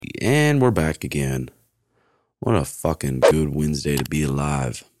And we're back again. What a fucking good Wednesday to be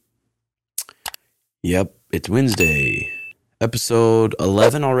alive. Yep, it's Wednesday. Episode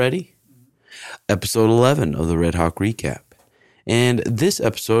 11 already? Episode 11 of the Red Hawk Recap. And this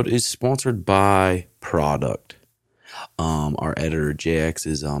episode is sponsored by Product. Our editor,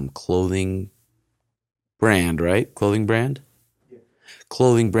 JX's clothing brand, right? Clothing brand? Yeah.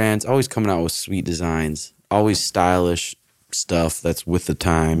 Clothing brand's always coming out with sweet designs. Always stylish stuff that's with the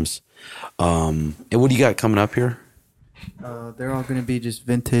times. And what do you got coming up here? They're all going to be just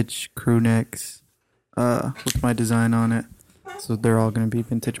vintage crew necks with my design on it. So they're all going to be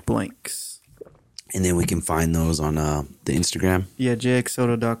vintage blanks. And then we can find those on the Instagram. Yeah,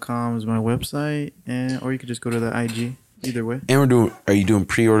 jxsoto.com is my website, or you could just go to the IG. Either way. And are you doing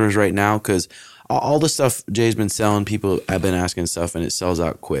pre-orders right now? Because all the stuff Jay's been selling, people have been asking stuff, and it sells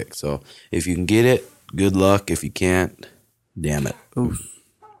out quick. So if you can get it, good luck. If you can't, damn it. Oof.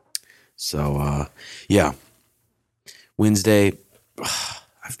 So, yeah. Wednesday,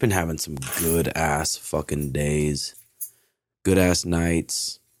 I've been having some good-ass fucking days. Good-ass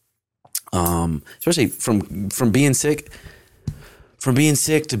nights. Especially from being sick. From being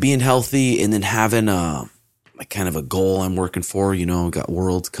sick to being healthy and then having like kind of a goal I'm working for. You know, got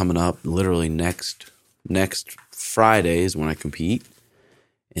Worlds coming up literally next Friday is when I compete.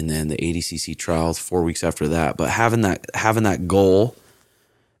 And then the ADCC trials 4 weeks after that. But having that goal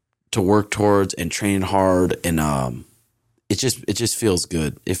to work towards and training hard, and it just feels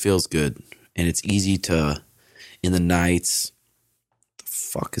good. It feels good, and it's easy to in the nights. What the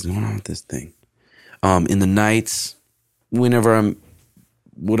fuck is going on with this thing? In the nights, whatever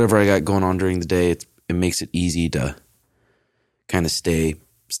I got going on during the day, it makes it easy to kind of stay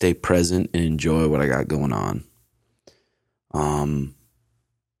present and enjoy what I got going on.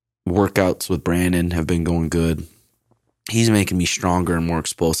 Workouts with Brandon have been going good. He's making me stronger and more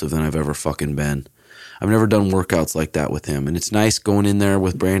explosive than I've ever fucking been. I've never done workouts like that with him. And it's nice going in there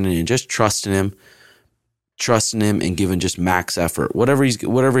with Brandon and just trusting him and giving just max effort. Whatever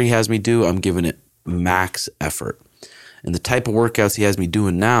he has me do, I'm giving it max effort. And the type of workouts he has me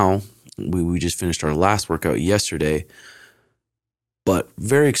doing now, we just finished our last workout yesterday, but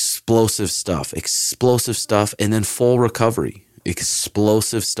very explosive stuff, and then full recovery.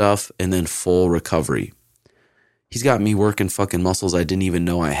 Explosive stuff and then full recovery. He's got me working fucking muscles I didn't even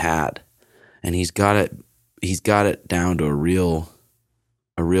know I had. And he's got it down to a real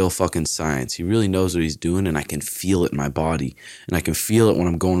fucking science. He really knows what he's doing, and I can feel it in my body. And I can feel it when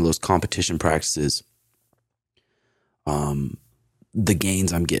I'm going to those competition practices. The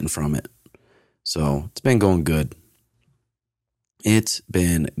gains I'm getting from it. So it's been going good. It's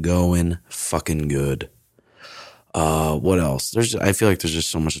been going fucking good. What else? I feel like there's just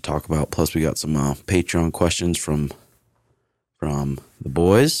so much to talk about. Plus, we got some Patreon questions from the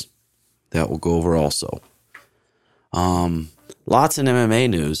boys that we'll go over also. Lots of MMA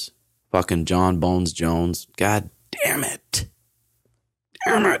news. Fucking John Bones Jones. God damn it.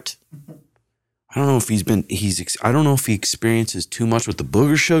 Damn it. I don't know if I don't know if he experiences too much with the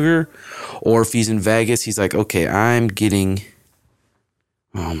booger sugar, or if he's in Vegas, he's like, okay, I'm getting,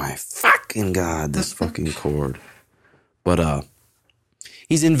 oh my fucking God, this fucking cord. But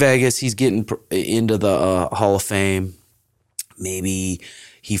he's in Vegas. He's getting into the Hall of Fame. Maybe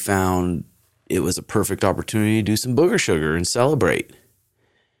he found it was a perfect opportunity to do some booger sugar and celebrate.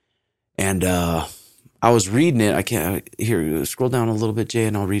 And I was reading it. I can't here. Scroll down a little bit, Jay,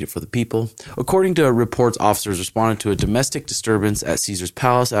 and I'll read it for the people. According to reports, officers responded to a domestic disturbance at Caesar's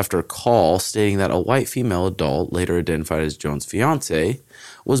Palace after a call stating that a white female adult, later identified as Jones' fiance,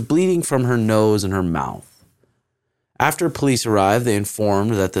 was bleeding from her nose and her mouth. After police arrived, they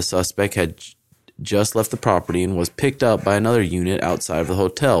informed that the suspect had just left the property and was picked up by another unit outside of the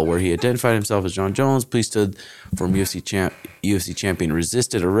hotel, where he identified himself as John Jones. Police stood from UFC champion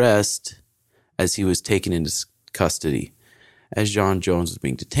resisted arrest as he was taken into custody. As John Jones was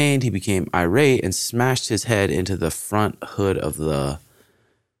being detained, he became irate and smashed his head into the front hood of the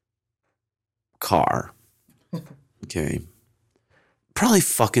car. Okay. Probably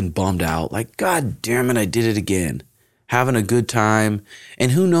fucking bummed out. Like, God damn it, I did it again. Having a good time.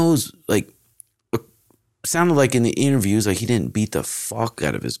 And who knows, like, sounded like in the interviews, like he didn't beat the fuck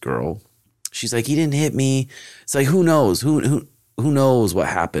out of his girl. She's like, he didn't hit me. It's like, who knows? Who knows what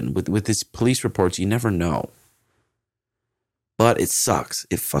happened? With these police reports, you never know. But it sucks.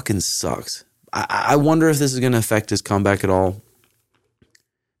 It fucking sucks. I wonder if this is going to affect his comeback at all.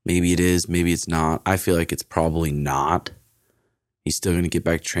 Maybe it is. Maybe it's not. I feel like it's probably not. He's still going to get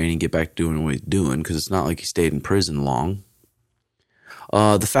back training, get back doing what he's doing, because it's not like he stayed in prison long.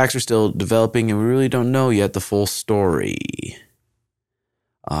 The facts are still developing, and we really don't know yet the full story.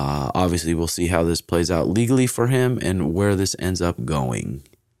 Obviously, we'll see how this plays out legally for him and where this ends up going.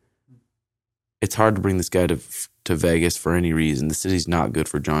 It's hard to bring this guy to Vegas for any reason. The city's not good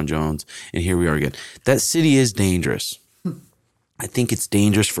for John Jones, and here we are again. That city is dangerous. I think it's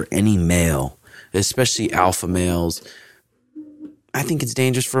dangerous for any male, especially alpha males. I think it's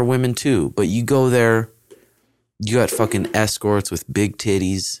dangerous for women too. But you go there, you got fucking escorts with big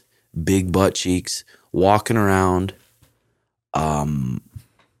titties, big butt cheeks, walking around.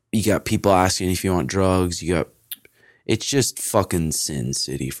 You got people asking if you want drugs. It's just fucking Sin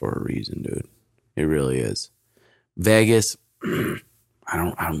City for a reason, dude. It really is. Vegas, I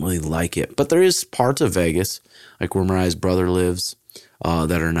don't really like it, but there is parts of Vegas, like where Mariah's brother lives,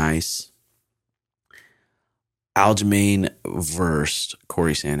 that are nice. Aljamain versus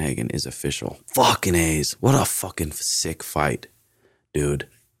Corey Sandhagen is official. Fucking A's. What a fucking sick fight, dude.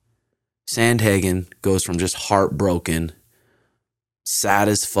 Sandhagen goes from just heartbroken, sad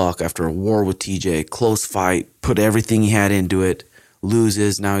as fuck after a war with TJ, close fight, put everything he had into it,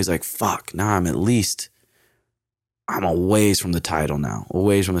 loses. Now he's like, fuck, now I'm a ways from the title now.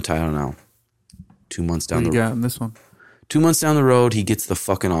 2 months down the road. You got in this one. 2 months down the road, he gets the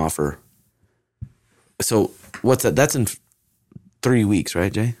fucking offer. So what's that? That's in 3 weeks,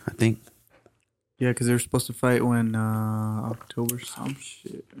 right, Jay? I think. Yeah, because they were supposed to fight when October some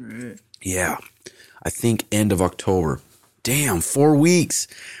shit, right? Yeah, I think end of October. Damn, 4 weeks.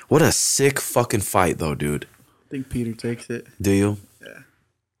 What a sick fucking fight, though, dude. I think Peter takes it. Do you? Yeah.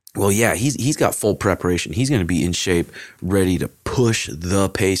 Well, yeah, he's got full preparation. He's going to be in shape, ready to push the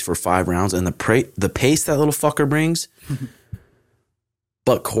pace for 5 rounds. And the pace that little fucker brings.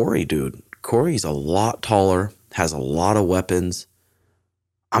 But Corey, dude, Corey's a lot taller, has a lot of weapons.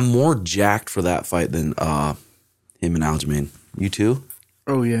 I'm more jacked for that fight than him and Aljamain. You too?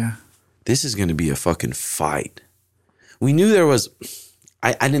 Oh, yeah. This is going to be a fucking fight. We knew there was...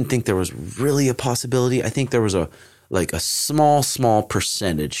 I didn't think there was really a possibility. I think there was a small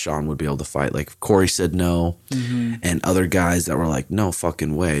percentage Sean would be able to fight. Like Corey said no, and other guys that were like, no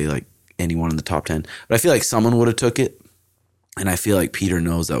fucking way, like anyone in the top 10. But I feel like someone would have took it, and I feel like Peter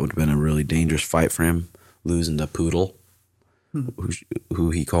knows that would have been a really dangerous fight for him, losing to Poodle, who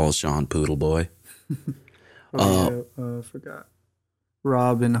he calls Sean Poodle Boy. Forgot.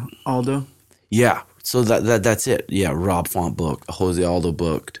 Rob and Aldo. Yeah, so that's it. Yeah, Rob Font booked, Jose Aldo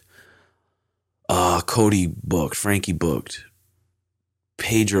booked, Cody booked, Frankie booked,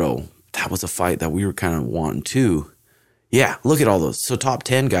 Pedro. That was a fight that we were kind of wanting too. Yeah, look at all those. So top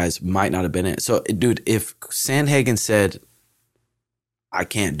 10 guys might not have been it. So, dude, if Sandhagen said, I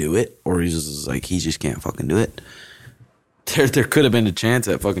can't do it, or he's just like, he just can't fucking do it, there could have been a chance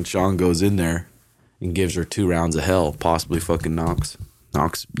that fucking Sean goes in there and gives her 2 rounds of hell, possibly fucking knocks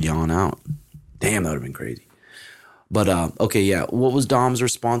Jan out. Damn, that would have been crazy. But, okay, yeah. What was Dom's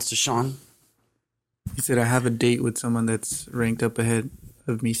response to Sean? He said, I have a date with someone that's ranked up ahead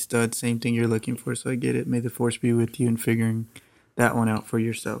of me, stud. Same thing you're looking for, so I get it. May the force be with you in figuring that one out for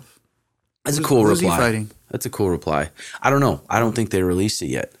yourself. That's a cool reply. Who's he fighting? That's a cool reply. I don't know. I don't think they released it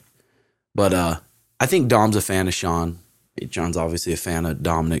yet. But I think Dom's a fan of Sean. John's obviously a fan of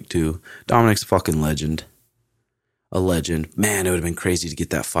Dominic, too. Dominic's a fucking legend. A legend. Man, it would have been crazy to get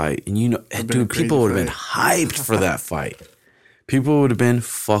that fight. And dude, people would have been hyped for that fight. People would have been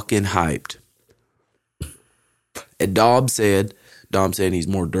fucking hyped. And Dom saying he's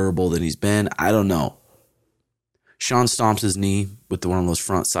more durable than he's been. I don't know. Sean stomps his knee with one of those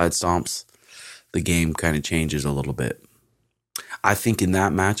front side stomps. The game kind of changes a little bit. I think in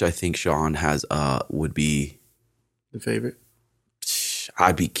that match, I think Sean would be the favorite.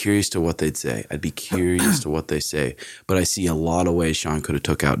 I'd be curious to what they'd say. But I see a lot of ways Sean could have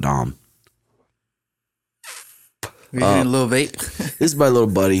took out Dom. You doing a little vape? This is my little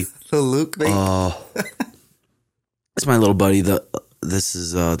buddy. Little Luke vape? It's my little buddy. This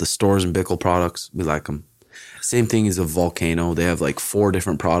is the Stores and Bickle products. We like them. Same thing as a Volcano. They have like 4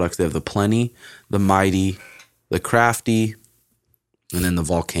 different products. They have the Plenty, the Mighty, the Crafty, and then the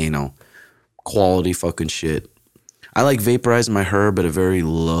Volcano. Quality fucking shit. I like vaporizing my herb at a very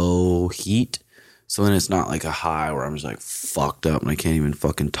low heat. So then it's not like a high where I'm just like fucked up and I can't even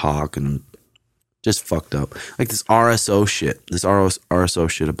fucking talk and I'm just fucked up. Like this RSO shit. This RSO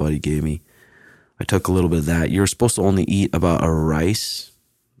shit a buddy gave me. I took a little bit of that. You're supposed to only eat about a rice,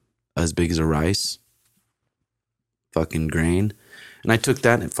 as big as a rice. Fucking grain. And I took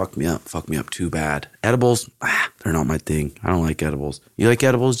that and it fucked me up too bad. Edibles, they're not my thing. I don't like edibles. You like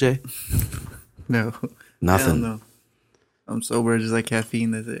edibles, Jay? No. Nothing. No. I'm sober, just like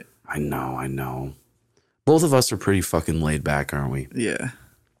caffeine, that's it. I know. Both of us are pretty fucking laid back, aren't we? Yeah.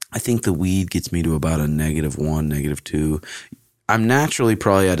 I think the weed gets me to about a -1, -2. I'm naturally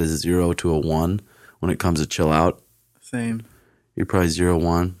probably at a 0 to a 1 when it comes to chill out. Same. You're probably 0,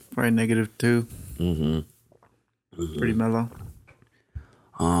 1. Probably -2. Pretty mellow.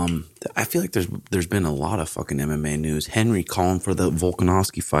 I feel like there's been a lot of fucking MMA news. Henry calling for the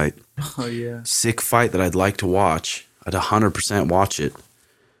Volkanovski fight. Oh, yeah. Sick fight that I'd like to watch. I'd 100% watch it.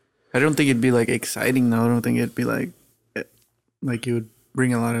 I don't think it'd be like exciting though. I don't think it'd be like it would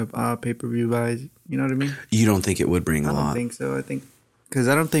bring a lot of pay-per-view buys. You know what I mean? You don't think it would bring a lot? I don't think so. I think because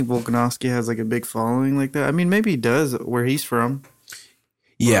I don't think Volkanovski has like a big following like that. I mean, maybe he does where he's from.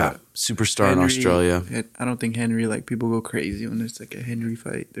 Yeah, superstar Henry, in Australia. I don't think Henry, like, people go crazy when there's like a Henry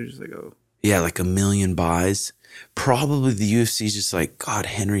fight. They're just like, oh. Yeah, like 1 million buys. Probably the UFC's just like, God,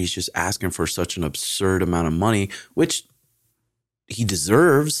 Henry's just asking for such an absurd amount of money, which he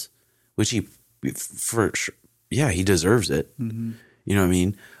deserves, he deserves it. Mm-hmm. You know what I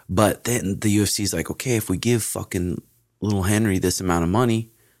mean? But then the UFC's like, okay, if we give fucking little Henry this amount of money,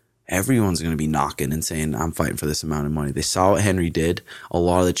 everyone's going to be knocking and saying, I'm fighting for this amount of money. They saw what Henry did. A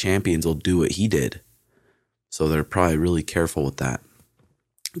lot of the champions will do what he did. So they're probably really careful with that.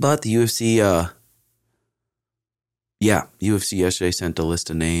 But the UFC, UFC yesterday sent a list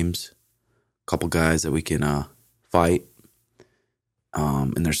of names, a couple guys that we can fight.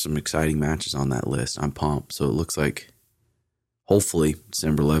 And there's some exciting matches on that list. I'm pumped. So it looks like, hopefully,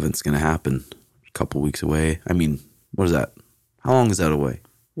 December 11th is going to happen. A couple weeks away. I mean, what is that? How long is that away?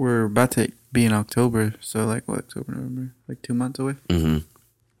 We're about to be in October. So, like, what? October, November? Like 2 months away?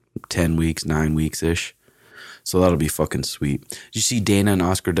 10 weeks, 9 weeks-ish. So that'll be fucking sweet. Did you see Dana and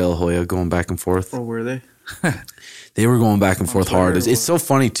Oscar De La Hoya going back and forth? Oh, were they? They were going back and forth hard. It's so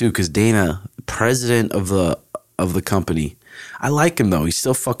funny, too, because Dana, president of the company, I like him, though. He's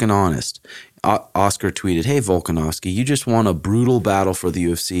still fucking honest. Oscar tweeted, "Hey, Volkanovski, you just won a brutal battle for the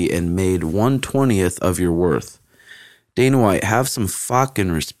UFC and made 1/20th of your worth. Dana White, have some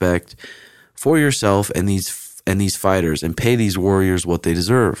fucking respect for yourself and these fighters and pay these warriors what they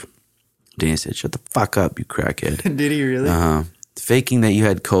deserve." Dana said, "Shut the fuck up, you crackhead." Did he really? Faking that you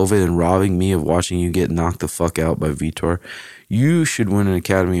had COVID and robbing me of watching you get knocked the fuck out by Vitor. You should win an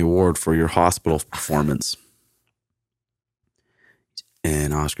Academy Award for your hospital performance.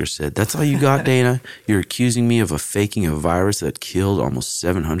 And Oscar said, "That's all you got, Dana? You're accusing me of faking a virus that killed almost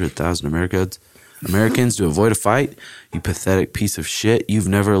 700,000 Americans to avoid a fight? You pathetic piece of shit. You've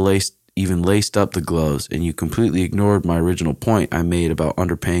never even laced up the gloves, and you completely ignored my original point I made about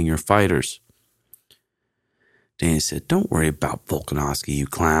underpaying your fighters." Dana said, "Don't worry about Volkanovski, you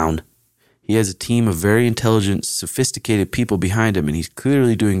clown. He has a team of very intelligent, sophisticated people behind him, and he's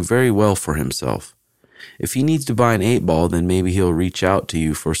clearly doing very well for himself. If he needs to buy an 8-ball, then maybe he'll reach out to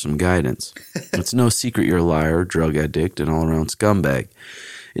you for some guidance. It's no secret you're a liar, drug addict, and all-around scumbag.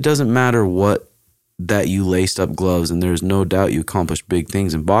 It doesn't matter that you laced up gloves, and there's no doubt you accomplished big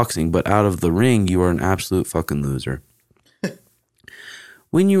things in boxing, but out of the ring, you are an absolute fucking loser.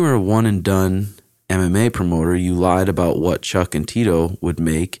 When you were a one-and-done MMA promoter, you lied about what Chuck and Tito would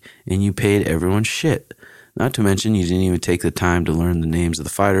make, and you paid everyone shit. Not to mention, you didn't even take the time to learn the names of the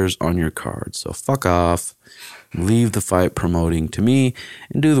fighters on your cards. So fuck off, leave the fight promoting to me,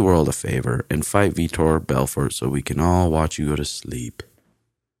 and do the world a favor, and fight Vitor Belfort so we can all watch you go to sleep."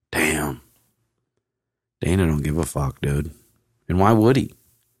 Damn. Dana don't give a fuck, dude. And why would he?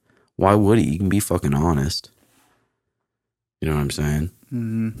 Why would he? He can be fucking honest. You know what I'm saying?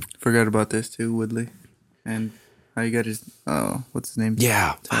 Forgot about this too, Woodley. And how he got his, what's his name?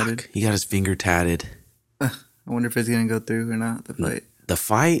 Yeah, tatted. fuck. He got his finger tatted. I wonder if it's going to go through or not, the fight. The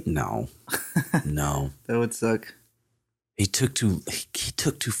fight? No. No. That would suck. He took too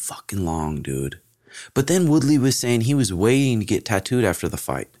fucking long, dude. But then Woodley was saying he was waiting to get tattooed after the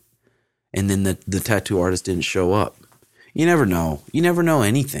fight. And then the tattoo artist didn't show up. You never know. You never know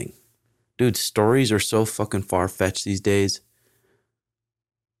anything. Dude, stories are so fucking far-fetched these days.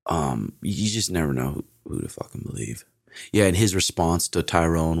 You just never know who to fucking believe. Yeah, and his response to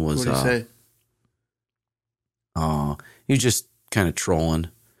Tyrone was... What did he say? He was just kind of trolling,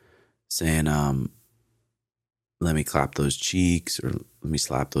 saying, "Let me clap those cheeks," or "Let me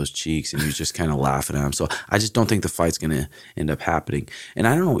slap those cheeks," and he was just kind of laughing at him. So I just don't think the fight's going to end up happening. And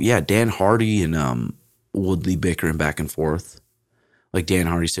I don't know, yeah, Dan Hardy and Woodley bickering back and forth. Like Dan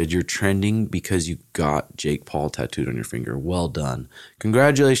Hardy said, "You're trending because you got Jake Paul tattooed on your finger. Well done.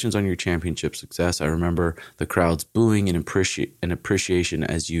 Congratulations on your championship success. I remember the crowd's booing in appreciation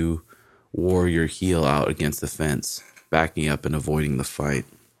as you wore your heel out against the fence, backing up and avoiding the fight."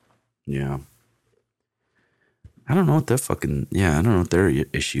 Yeah. I don't know what I don't know what their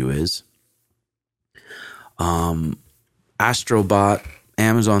issue is. Astrobot.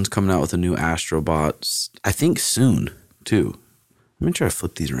 Amazon's coming out with a new Astrobot, I think soon, too. Let me try to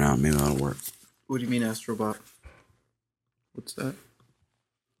flip these around. Maybe that'll work. What do you mean Astrobot? What's that?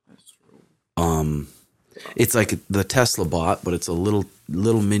 It's like the Tesla bot, but it's a little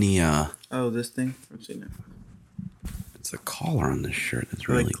mini. Oh, this thing. I've seen it. It's a collar on this shirt that's It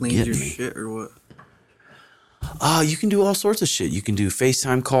really like cleans getting your me. shit or what? You can do all sorts of shit. You can do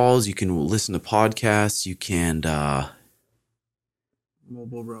FaceTime calls. You can listen to podcasts. You can.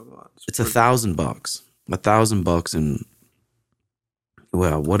 Mobile robots. It's $1,000. $1,000, and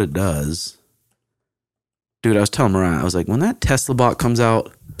well, what it does, dude. I was telling Mariah, I was like, when that Tesla bot comes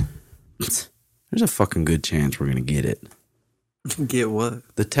out, there's a fucking good chance we're gonna get it. Get what?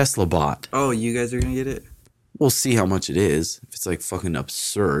 The Tesla bot. Oh, you guys are gonna get it? We'll see how much it is. If it's like fucking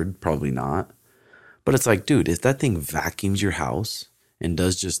absurd, probably not. But it's like, dude, if that thing vacuums your house and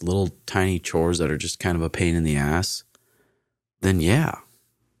does just little tiny chores that are just kind of a pain in the ass, then yeah.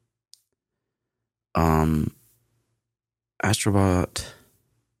 Astrobot,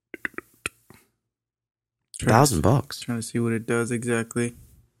 $1,000. Trying to see what it does exactly.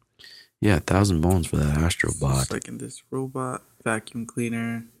 Yeah, 1,000 bones for that Astrobot. It's like in this robot vacuum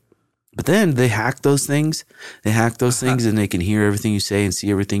cleaner. But then they hack those things. They hack those things and they can hear everything you say and see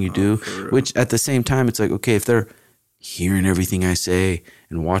everything you do. Which at the same time, it's like, okay, if they're hearing everything I say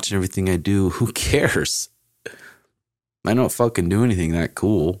and watching everything I do, who cares? I don't fucking do anything that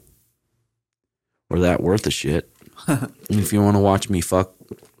cool or that worth a shit. And if you want to watch me fuck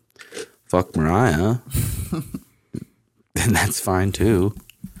Mariah, then that's fine too.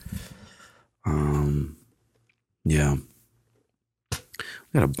 Yeah.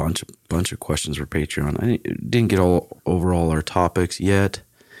 We got a bunch of questions for Patreon. I didn't get over all our topics yet,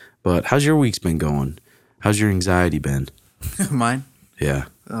 but how's your week's been going? How's your anxiety been? Mine? Yeah.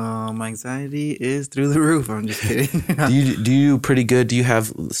 My anxiety is through the roof. I'm just kidding. Do you do pretty good? Do you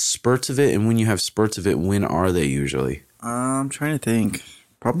have spurts of it? And when you have spurts of it, when are they usually? I'm trying to think.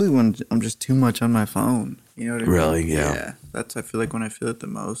 Probably when I'm just too much on my phone. You know what I mean? Really? Yeah. Yeah. That's, I feel like, when I feel it the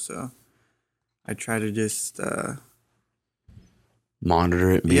most. So I try to just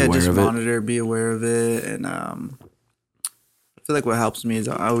monitor it, be aware of it. Be aware of it. And I feel like what helps me is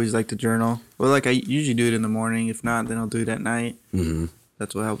I always like to journal. Well, like I usually do it in the morning. If not, then I'll do it at night. Mm-hmm.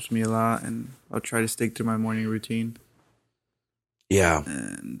 That's what helps me a lot. And I'll try to stick to my morning routine. Yeah.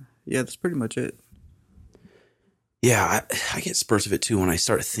 And yeah, that's pretty much it. Yeah, I get spurts of it too when I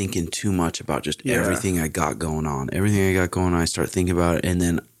start thinking too much about just everything I got going on. Everything I got going on, I start thinking about it, and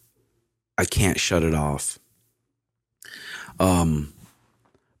then I can't shut it off.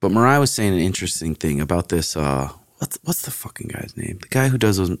 But Mariah was saying an interesting thing about this. What's the fucking guy's name? The guy who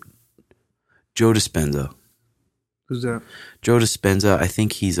does those, Joe Dispenza. Who's that? Joe Dispenza. I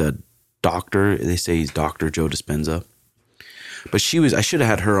think he's a doctor. They say he's Dr. Joe Dispenza. But I should have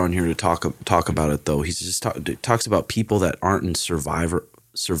had her on here to talk about it though. He's just talks about people that aren't in survival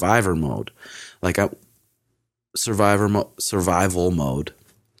mode, like survival mode,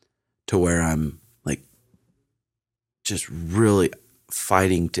 to where I'm like just really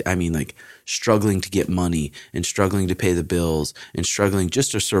fighting like struggling to get money and struggling to pay the bills and struggling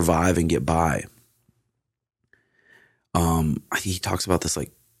just to survive and get by. He talks about this,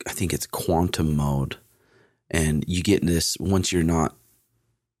 like, I think it's quantum mode. And you get in this, once you're not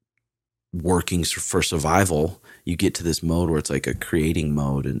working for survival, you get to this mode where it's like a creating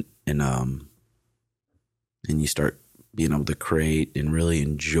mode, and you start being able to create and really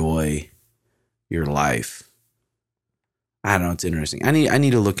enjoy your life. I don't know, it's interesting. I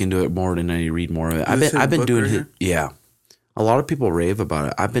need to look into it more, and I need to read more of it. I've been doing his, yeah. A lot of people rave about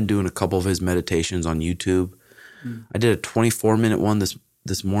it. I've been doing a couple of his meditations on YouTube. I did a 24-minute one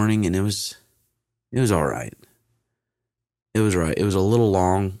this morning, and it was all right. It was right. It was a little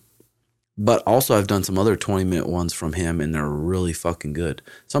long, but also I've done some other 20-minute ones from him, and they're really fucking good.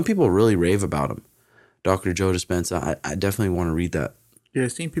 Some people really rave about him. Dr. Joe Dispenza. I definitely want to read that. Yeah,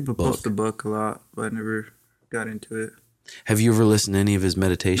 I've seen people post the book a lot, but I never got into it. Have you ever listened to any of his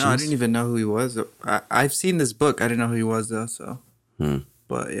meditations? No, I didn't even know who he was. I've seen this book. I didn't know who he was, though, so.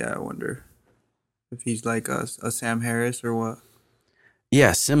 But, yeah, I wonder if he's like a Sam Harris or what.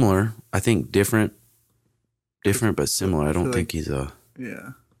 Yeah, similar. I think different but similar. I don't think he's a...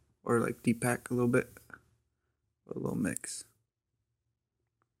 Yeah. Or like Deepak a little bit. A little mix.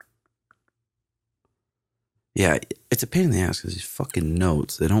 Yeah, it's a pain in the ass because these fucking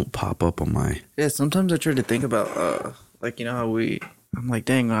notes, they don't pop up on my... Yeah, sometimes I try to think about, like, you know how I'm like,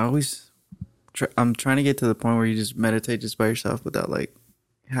 dang, I'm trying to get to the point where you just meditate just by yourself without, like,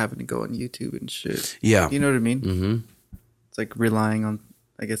 having to go on YouTube and shit. Yeah. You know what I mean? Mm-hmm. It's like relying on,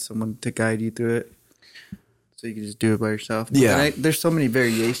 I guess, someone to guide you through it. So you can just do it by yourself. Yeah. And there's so many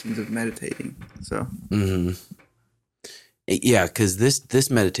variations of meditating. So. Mm-hmm. Yeah, because this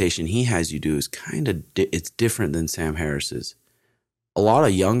meditation he has you do is kind of it's different than Sam Harris's. A lot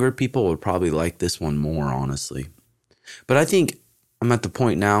of younger people would probably like this one more, honestly. But I think I'm at the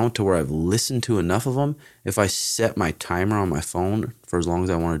point now to where I've listened to enough of them. If I set my timer on my phone for as long as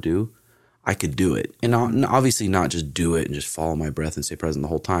I want to do, I could do it. And obviously not just do it and just follow my breath and stay present the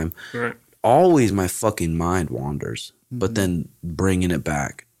whole time. Right. Always my fucking mind wanders, but then bringing it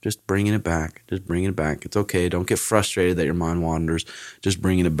back. Just bringing it back. Just bringing it back. It's okay. Don't get frustrated that your mind wanders. Just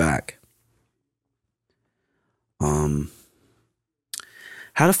bringing it back.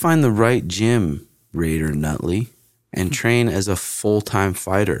 How to find the right gym, Raider Nutley, and train as a full-time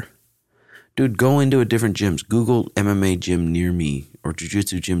fighter. Dude, go into a different gyms. Google MMA gym near me or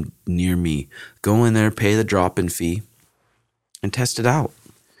jiu-jitsu gym near me. Go in there, pay the drop-in fee, and test it out.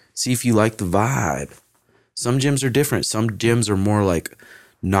 See if you like the vibe. Some gyms are different. Some gyms are more like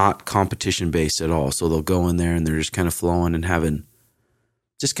not competition based at all. So they'll go in there and they're just kind of flowing and having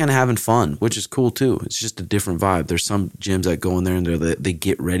fun, which is cool too. It's just a different vibe. There's some gyms that go in there and they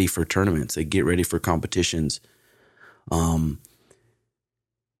get ready for tournaments. They get ready for competitions.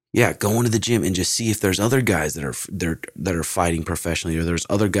 Yeah, go into the gym and just see if there's other guys that are fighting professionally, or there's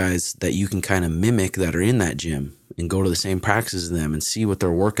other guys that you can kind of mimic that are in that gym and go to the same practices as them and see what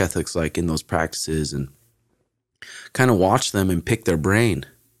their work ethic's like in those practices and kind of watch them and pick their brain.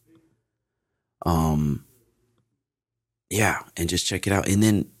 Yeah, and just check it out. And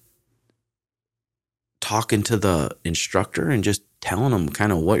then talking to the instructor and just telling them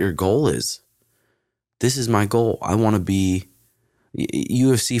kind of what your goal is. This is my goal. I want to be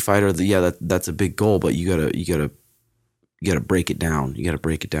UFC fighter. Yeah, that's a big goal, but you gotta break it down. You gotta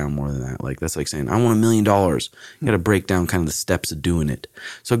break it down more than that. Like that's like saying, I want $1 million. You gotta break down kind of the steps of doing it.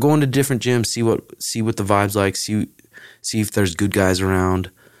 So go into different gyms, see what the vibe's like, see if there's good guys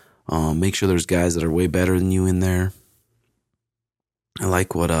around. Make sure there's guys that are way better than you in there. I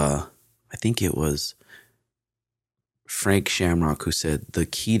like what I think it was Frank Shamrock who said the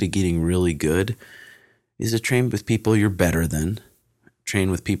key to getting really good is to train with people you're better than,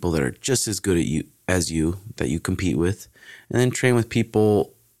 train with people that are just as good as you that you compete with, and then train with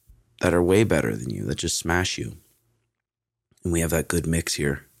people that are way better than you that just smash you. And we have that good mix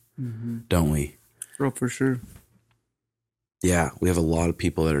here, don't we? Oh, for sure. Yeah, we have a lot of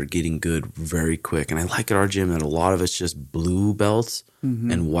people that are getting good very quick. And I like at our gym that a lot of it's just blue belts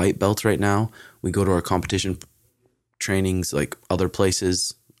and white belts right now. We go to our competition trainings like other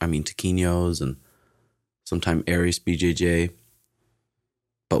places. I mean, Taquinos and sometimes Aries BJJ.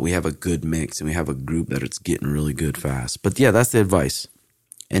 But we have a good mix and we have a group that it's getting really good fast. But yeah, that's the advice.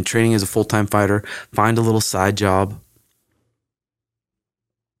 And training as a full-time fighter, find a little side job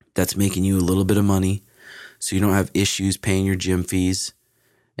that's making you a little bit of money, so you don't have issues paying your gym fees,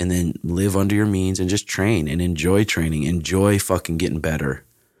 and then live under your means and just train and enjoy training. Enjoy fucking getting better.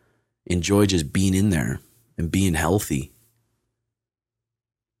 Enjoy just being in there and being healthy.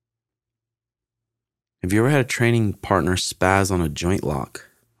 Have you ever had a training partner spaz on a joint lock?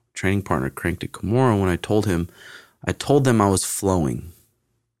 Training partner cranked at Kimura when I told them I was flowing.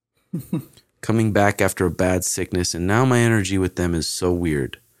 Coming back after a bad sickness, and now my energy with them is so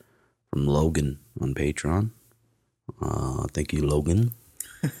weird. From Logan on Patreon. Thank you, Logan.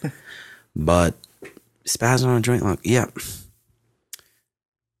 But spaz on a joint lock, yeah.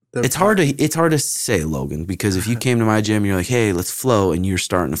 It's hard to say, Logan, because if you came to my gym, you're like, hey, let's flow, and you're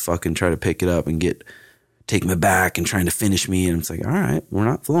starting to fucking try to pick it up and take me back and trying to finish me, and it's like, all right, we're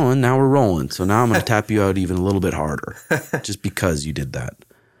not flowing, now we're rolling. So now I'm going to tap you out even a little bit harder, just because you did that.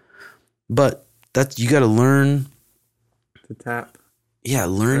 But you got to learn to tap. Yeah,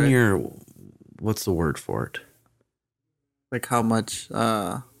 learn your, what's the word for it? Like how much,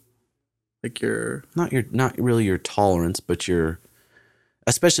 like your... Not really your tolerance, but your,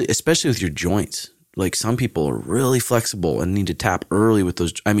 especially with your joints. Like some people are really flexible and need to tap early with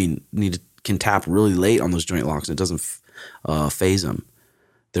those, can tap really late on those joint locks and it doesn't phase them.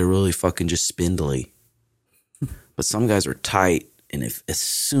 They're really fucking just spindly. But some guys are tight, and as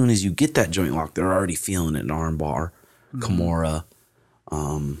soon as you get that joint lock, they're already feeling it in arm bar, Kimura.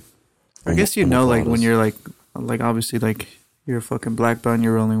 I guess like when you're like obviously like you're a fucking black belt and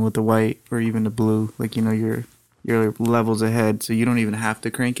you're rolling with the white or even the blue, like you're levels ahead, so you don't even have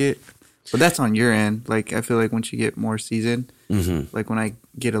to crank it. But that's on your end. Like I feel like once you get more seasoned, like when I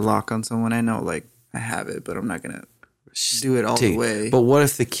get a lock on someone, I know like I have it, but I'm not gonna do it all the way. But what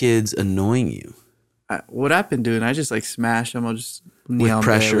if the kid's annoying you? What I've been doing, I just like smash them. I'll just knee with on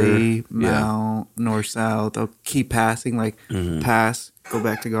pressure, belly, mount, north, south. I'll keep passing, like pass, go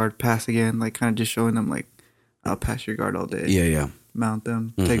back to guard, pass again, like kind of just showing them like I'll pass your guard all day. Yeah. Mount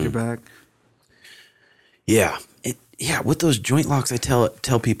them, take your back. Yeah. With those joint locks, I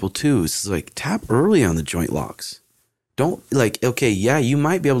tell people too, it's like tap early on the joint locks. Don't okay, yeah, you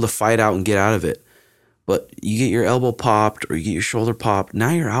might be able to fight out and get out of it, but you get your elbow popped or you get your shoulder popped.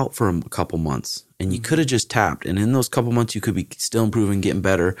 Now you're out for a couple months, and you could have just tapped. And in those couple months, you could be still improving, getting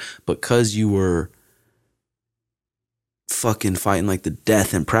better, but because you were fucking fighting like the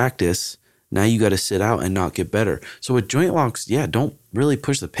death in practice, now you got to sit out and not get better. So with joint locks, yeah, don't really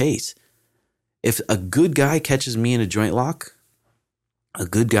push the pace. If a good guy catches me in a joint lock, a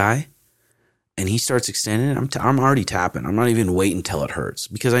good guy, and he starts extending it, I'm already tapping. I'm not even waiting until it hurts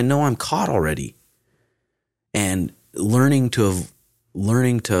because I know I'm caught already. And learning to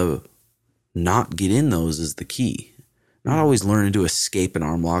not get in those is the key. Not always learning to escape an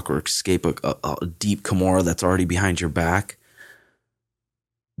arm lock or escape a deep Kimura that's already behind your back.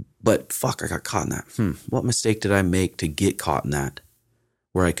 But fuck, I got caught in that. What mistake did I make to get caught in that?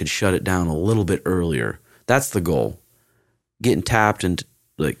 Where I could shut it down a little bit earlier. That's the goal. Getting tapped and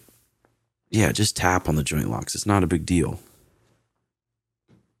just tap on the joint locks. It's not a big deal.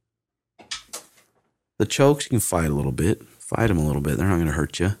 The chokes, you can fight a little bit. Fight them a little bit. They're not going to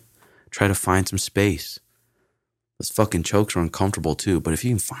hurt you. Try to find some space. Those fucking chokes are uncomfortable too. But if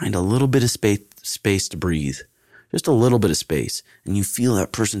you can find a little bit of space to breathe, just a little bit of space, and you feel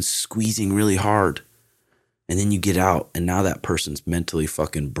that person squeezing really hard, and then you get out, and now that person's mentally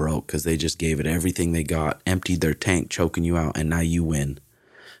fucking broke because they just gave it everything they got, emptied their tank, choking you out, and now you win.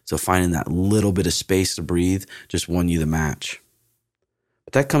 So finding that little bit of space to breathe just won you the match.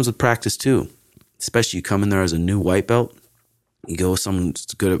 But that comes with practice too. Especially you come in there as a new white belt, you go with someone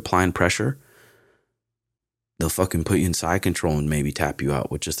that's good at applying pressure, they'll fucking put you in side control and maybe tap you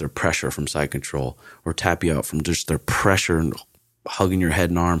out with just their pressure from side control, or tap you out from just their pressure and hugging your head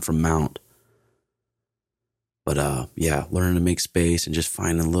and arm from mount. But learning to make space and just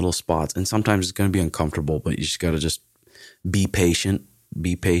finding little spots. And sometimes it's going to be uncomfortable, but you just got to just be patient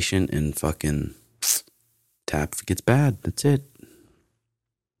and fucking tap if it gets bad. That's it.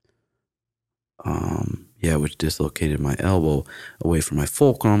 Which dislocated my elbow away from my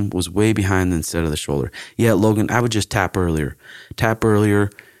fulcrum, was way behind instead of the shoulder. Yeah, Logan, I would just tap earlier.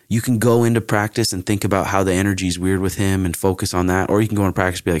 You can go into practice and think about how the energy is weird with him and focus on that. Or you can go into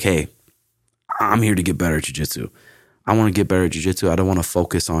practice and be like, hey, I'm here to get better at jiu-jitsu. I want to get better at jiu-jitsu. I don't want to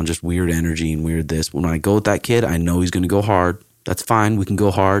focus on just weird energy and weird this. When I go with that kid, I know he's going to go hard. That's fine. We can go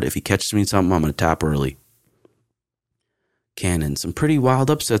hard. If he catches me in something, I'm going to tap early. Cannon. Some pretty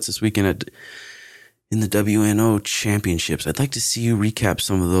wild upsets this weekend in the WNO championships. I'd like to see you recap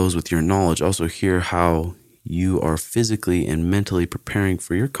some of those with your knowledge. Also hear how you are physically and mentally preparing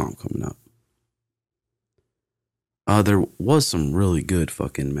for your comp coming up. There was some really good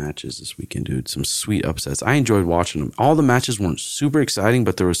fucking matches this weekend, dude. Some sweet upsets. I enjoyed watching them. All the matches weren't super exciting,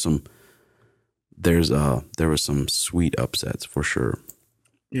 but there was some sweet upsets for sure.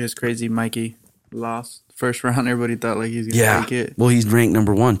 Yeah, it's crazy. Mikey lost first round. Everybody thought like he's gonna take it. Well, he's ranked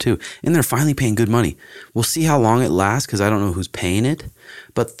number 1 too, and they're finally paying good money. We'll see how long it lasts because I don't know who's paying it.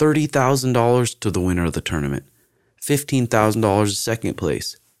 But $30,000 to the winner of the tournament, $15,000 to second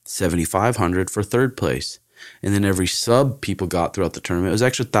place, $7,500 for third place, and then every sub people got throughout the tournament was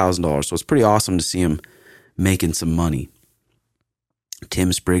extra $1,000. So it's pretty awesome to see him making some money.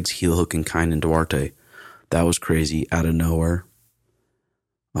 Tim Spriggs heel hooking Kynan Duarte, that was crazy out of nowhere.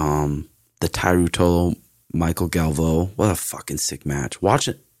 The Tairu Tolo Michael Galvo, what a fucking sick match.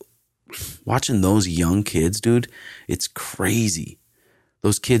 Watching those young kids, dude, it's crazy.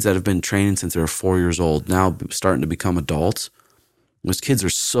 Those kids that have been training since they were 4 years old, now starting to become adults. Those kids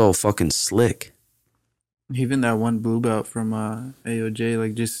are so fucking slick. Even that one blue belt from AOJ,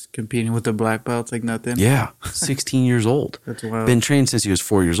 like just competing with the black belts like nothing. Yeah, 16 years old. That's wild. Been trained since he was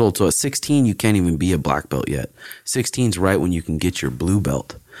 4 years old. So at 16, you can't even be a black belt yet. 16's right when you can get your blue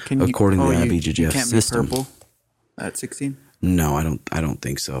belt, according to the IBJJF system. Be purple at 16? No, I don't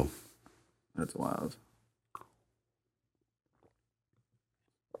think so. That's wild.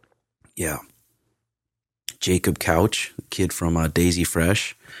 Yeah. Jacob Couch, kid from Daisy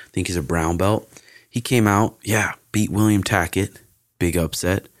Fresh. I think he's a brown belt. He came out, beat William Tackett, big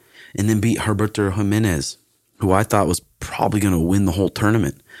upset, and then beat Herberto Jimenez, who I thought was probably going to win the whole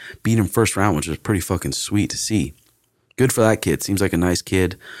tournament. Beat him first round, which was pretty fucking sweet to see. Good for that kid. Seems like a nice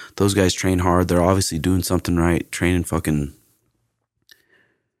kid. Those guys train hard. They're obviously doing something right. Training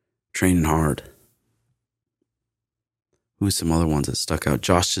hard. Who's some other ones that stuck out?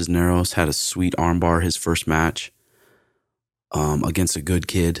 Josh Cisneros had a sweet armbar his first match against a good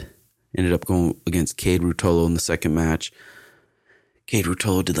kid. Ended up going against Cade Rutolo in the second match. Cade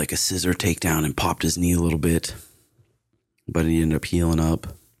Rutolo did like a scissor takedown and popped his knee a little bit, but he ended up healing up.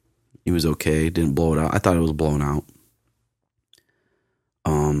 He was okay. Didn't blow it out. I thought it was blown out.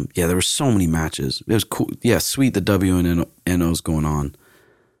 Yeah, there were so many matches. It was cool. Yeah, sweet. The WNO's going on.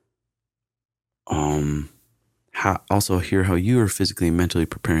 Also hear how you are physically and mentally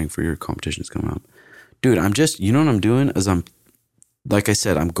preparing for your competitions coming up. Dude, I'm just, you know what I'm doing is like I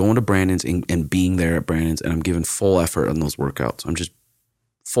said, I'm going to Brandon's and being there at Brandon's, and I'm giving full effort on those workouts. I'm just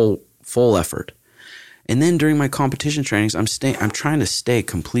full effort. And then during my competition trainings, I'm trying to stay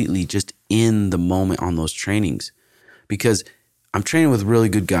completely just in the moment on those trainings, because I'm training with really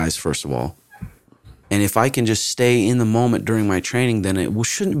good guys, first of all. And if I can just stay in the moment during my training, then it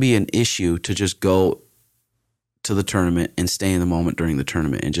shouldn't be an issue to just go to the tournament and stay in the moment during the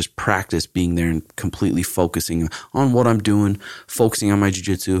tournament and just practice being there and completely focusing on what I'm doing, focusing on my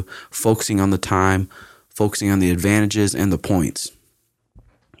jiu-jitsu, focusing on the time, focusing on the advantages and the points.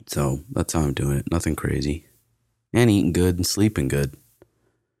 So that's how I'm doing it. Nothing crazy. And eating good and sleeping good,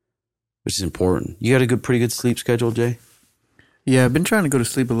 which is important. You got a pretty good sleep schedule, Jay? Yeah, I've been trying to go to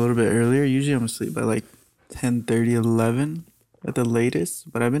sleep a little bit earlier. Usually I'm asleep by like 10:30, 11 at the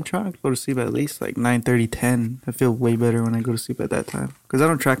latest. But I've been trying to go to sleep at least like 9:30, 10. I feel way better when I go to sleep at that time, because I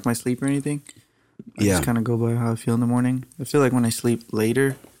don't track my sleep or anything. I just kind of go by how I feel in the morning. I feel like when I sleep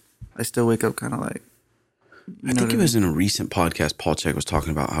later, I still wake up kind of like... I think it was in a recent podcast, Paul Check was talking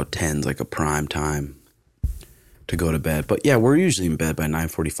about how 10's like a prime time to go to bed. But yeah, we're usually in bed by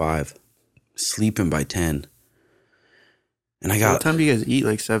 9:45, sleeping by 10. And what time do you guys eat?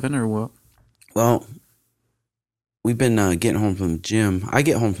 Like 7 or what? Well, we've been getting home from the gym. I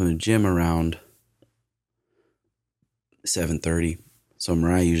get home from the gym around 7:30. So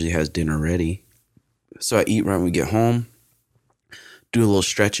Mariah usually has dinner ready. So I eat right when we get home, do a little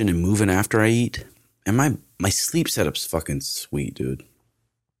stretching and moving after I eat. And my sleep setup's fucking sweet, dude.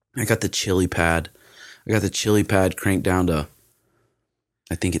 I got the chili pad. Cranked down to,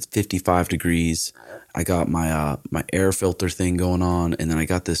 I think it's 55 degrees. I got my my air filter thing going on, and then I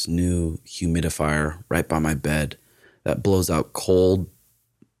got this new humidifier right by my bed that blows out cold,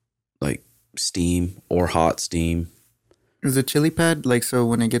 like steam or hot steam. Is the chili pad like, so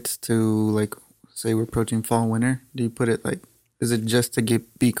when it gets to like, say we're approaching fall, winter, do you put it like, is it just to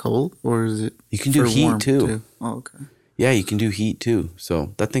be cold, or is it? You can do heat too. Oh, okay. Yeah, you can do heat too.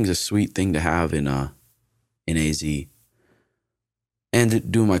 So that thing's a sweet thing to have in AZ.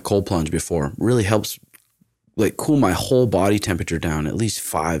 And doing my cold plunge before really helps, like, cool my whole body temperature down at least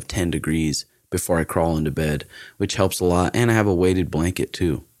 5-10 degrees before I crawl into bed, which helps a lot. And I have a weighted blanket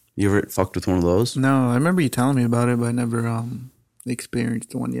too. You ever fucked with one of those? No, I remember you telling me about it, but I never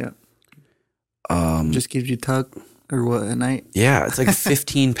experienced one yet. Just gives you tug or what at night? Yeah, it's like a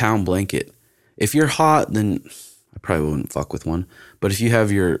 15-pound blanket. If you're hot, then I probably wouldn't fuck with one. But if you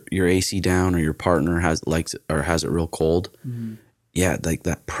have your AC down, or your partner has it real cold, yeah, like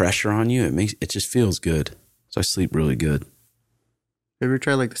that pressure on you, it just feels good. So I sleep really good. Ever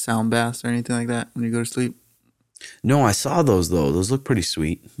try like the sound baths or anything like that when you go to sleep? No, I saw those though. Those look pretty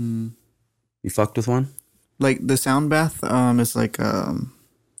sweet. You fucked with one? Like the sound bath, it's like you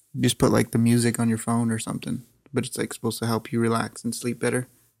just put like the music on your phone or something, but it's like supposed to help you relax and sleep better,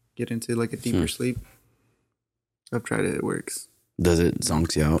 get into like a deeper sleep. I've tried it. It works. Does it?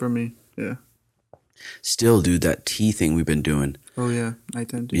 Zonks you out? For me, yeah. Still, dude, that tea thing we've been doing. Oh, yeah.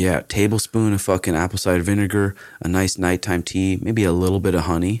 Nighttime tea. Yeah, tablespoon of fucking apple cider vinegar, a nice nighttime tea, maybe a little bit of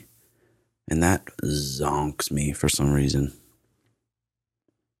honey. And that zonks me for some reason.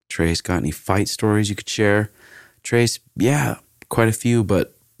 Trace, got any fight stories you could share? Trace, yeah, quite a few,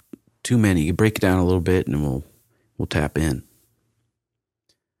 but too many. You break it down a little bit and we'll tap in.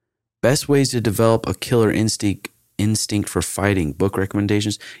 Best ways to develop a killer instinct for fighting. Book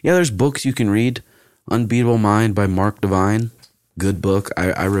recommendations. Yeah, there's books you can read. Unbeatable Mind by Mark Devine. Good book.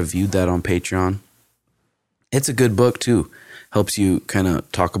 I reviewed that on Patreon. It's a good book too. Helps you kind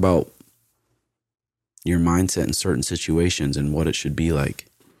of talk about your mindset in certain situations and what it should be like.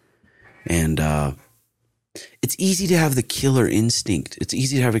 And it's easy to have the killer instinct.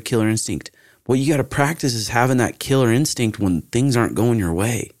 What you got to practice is having that killer instinct when things aren't going your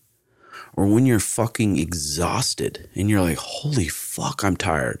way. Or when you're fucking exhausted and you're like, holy fuck, I'm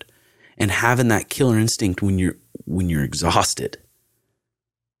tired. And having that killer instinct when you're exhausted.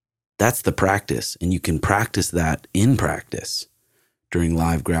 That's the practice. And you can practice that in practice during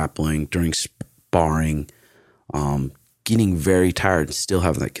live grappling, during sparring, getting very tired and still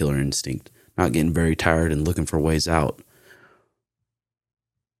having that killer instinct, not getting very tired and looking for ways out.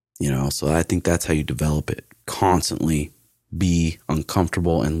 So I think that's how you develop it. Constantly be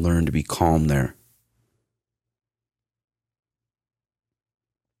uncomfortable and learn to be calm there.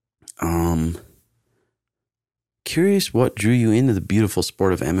 Curious what drew you into the beautiful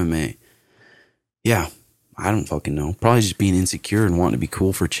sport of MMA. Yeah, I don't fucking know. Probably just being insecure and wanting to be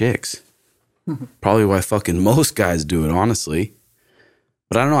cool for chicks. Probably why fucking most guys do it, honestly.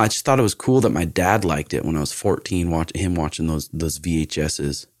 But I don't know. I just thought it was cool that my dad liked it when I was 14, watching those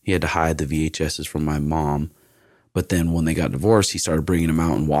VHSs. He had to hide the VHSs from my mom. But then when they got divorced, he started bringing them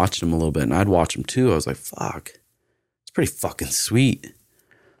out and watching them a little bit. And I'd watch them too. I was like, fuck, it's pretty fucking sweet.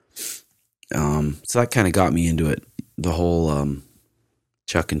 So that kind of got me into it. The whole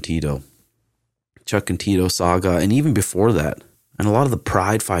Chuck and Tito saga. And even before that. And a lot of the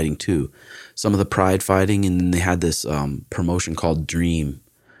pride fighting too. Some of the pride fighting. And then they had this promotion called Dream.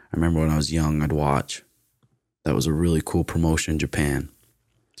 I remember when I was young, I'd watch. That was a really cool promotion in Japan.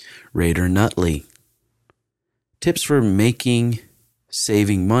 Raider Nutley. Tips for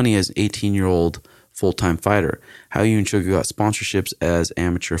saving money as an 18-year-old full-time fighter. How you and Sugar got sponsorships as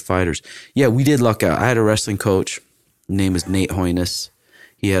amateur fighters. Yeah, we did luck out. I had a wrestling coach. His name is Nate Hoynes.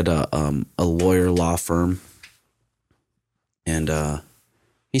 He had a lawyer law firm. And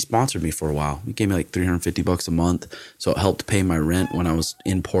he sponsored me for a while. He gave me like $350 a month. So it helped pay my rent when I was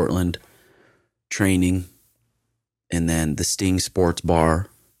in Portland training. And then the Sting Sports Bar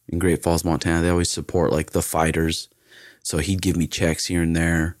in Great Falls, Montana, they always support like the fighters. So he'd give me checks here and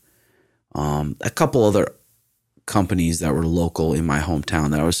there. A couple other companies that were local in my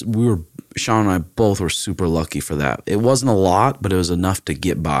hometown Sean and I both were super lucky for that. It wasn't a lot, but it was enough to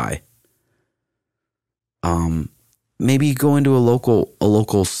get by. Maybe go into a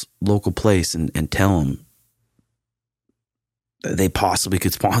local place and tell them that they possibly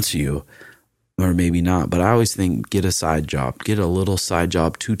could sponsor you. Or maybe not, but I always think get a side job. Get a little side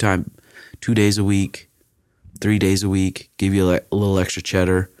job 2 days a week, 3 days a week. Give you a little extra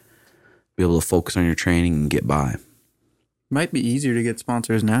cheddar. Be able to focus on your training and get by. Might be easier to get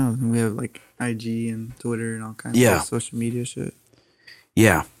sponsors now. We have like IG and Twitter and all kinds of social media shit.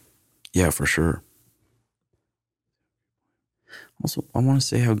 Yeah, for sure. Also, I want to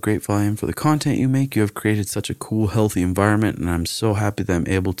say how grateful I am for the content you make. You have created such a cool, healthy environment, and I'm so happy that I'm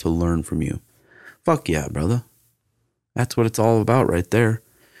able to learn from you. Fuck yeah, brother. That's what it's all about right there.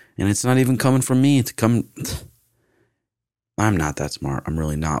 And it's not even coming from me. I'm not that smart. I'm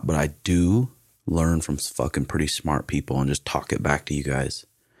really not. But I do learn from fucking pretty smart people and just talk it back to you guys.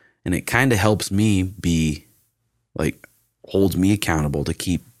 And it kind of helps me holds me accountable to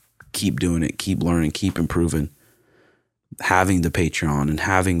keep doing it, keep learning, keep improving. Having the Patreon and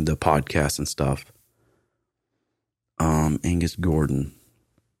having the podcast and stuff. Angus Gordon.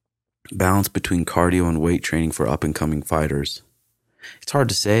 Balance between cardio and weight training for up-and-coming fighters. It's hard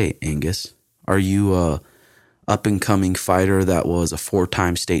to say, Angus. Are you a up-and-coming fighter that was a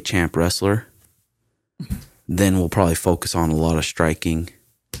 4-time state champ wrestler? Then we'll probably focus on a lot of striking,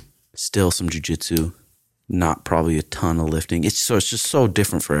 still some jiu-jitsu, not probably a ton of lifting. It's just so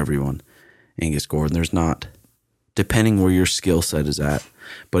different for everyone, Angus Gordon. There's not, depending where your skill set is at.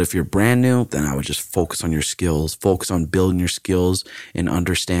 But if you're brand new, then I would just focus on your skills, focus on building your skills and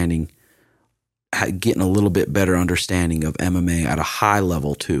understanding, getting a little bit better understanding of MMA at a high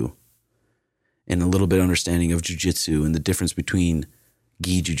level too. And a little bit understanding of jiu-jitsu and the difference between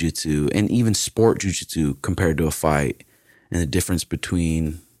gi jiu-jitsu and even sport jiu-jitsu compared to a fight, and the difference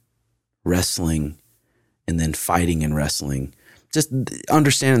between wrestling and then fighting and wrestling. Just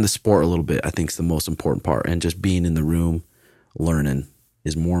understanding the sport a little bit, I think, is the most important part. And just being in the room, learning,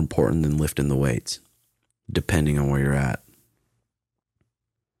 is more important than lifting the weights, depending on where you're at.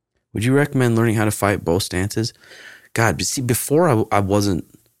 Would you recommend learning how to fight both stances? God, but see, before I wasn't,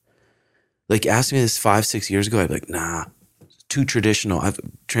 like, ask me this 5-6 years ago, I'd be like, nah, it's too traditional. I've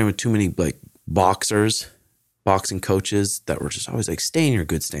trained with too many, like, boxing coaches that were just always like, stay in your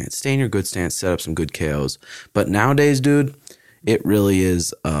good stance, set up some good KOs. But nowadays, dude, it really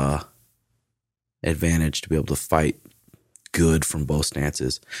is advantage to be able to fight good from both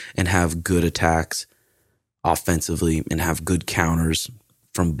stances and have good attacks offensively and have good counters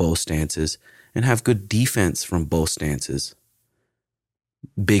from both stances and have good defense from both stances.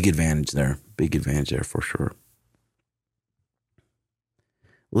 Big advantage there for sure.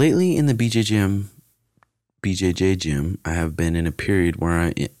 Lately in the BJJ gym, I have been in a period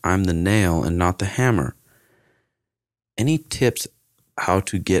where I'm the nail and not the hammer. Any tips how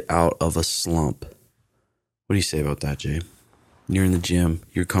to get out of a slump? What do you say about that, Jay? You're in the gym,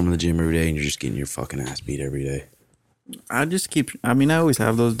 you're coming to the gym every day, and you're just getting your fucking ass beat every day. I always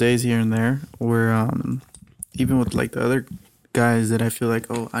have those days here and there where, even with like the other guys that I feel like,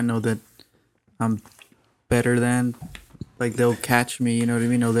 oh, I know that I'm better than, like they'll catch me, you know what I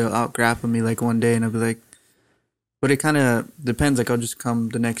mean? Or they'll out-grapple me like one day and I'll be like, but it kind of depends. Like I'll just come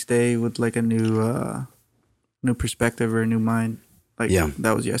the next day with like a new new perspective or a new mind. Like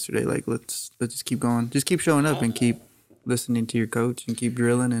that was yesterday. Like let's just keep going. Just keep showing up and keep listening to your coach and keep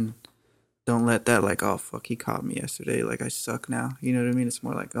drilling and don't let that like, oh fuck, he caught me yesterday. Like I suck now. You know what I mean? It's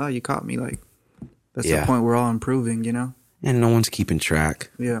more like, oh, you caught me. Like that's the point we're all improving, you know? And no one's keeping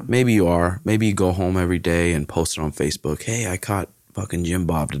track. Yeah. Maybe you are. Maybe you go home every day and post it on Facebook. Hey, I caught fucking Jim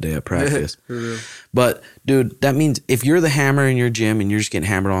Bob today at practice. For real. But dude, that means if you're the hammer in your gym and you're just getting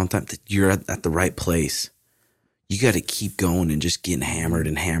hammered all the time, you're at the right place. You got to keep going and just getting hammered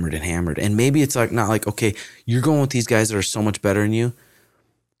and hammered and hammered. And maybe it's like, not like, okay, you're going with these guys that are so much better than you.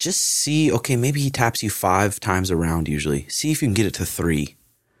 Just see, okay, maybe he taps you 5 times a round usually. See if you can get it to 3.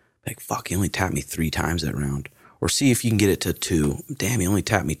 Like, fuck, he only tapped me 3 times that round. Or see if you can get it to 2. Damn, he only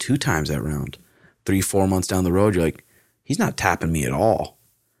tapped me 2 times that round. 3-4 months down the road, you're like, he's not tapping me at all.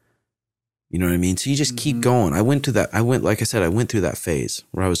 You know what I mean? So you just keep going. I went through that phase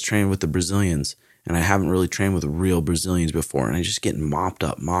where I was training with the Brazilians. And I haven't really trained with real Brazilians before. And I just getting mopped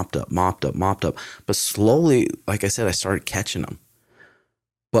up. But slowly, like I said, I started catching them.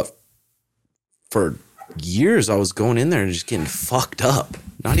 But for years, I was going in there and just getting fucked up.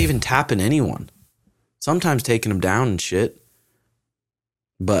 Not even tapping anyone. Sometimes taking them down and shit.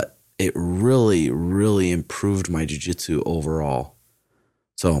 But it really, really improved my jiu-jitsu overall.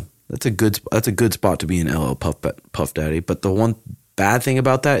 So that's a good spot to be in LL Puff Daddy. But the one bad thing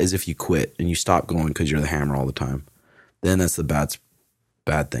about that is if you quit and you stop going because you're the hammer all the time, then that's the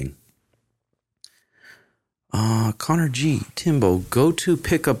bad thing. Connor G. Timbo, go-to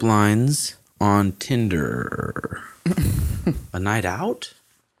pickup lines on Tinder. A night out?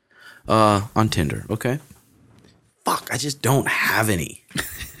 On Tinder, okay. Fuck, I just don't have any.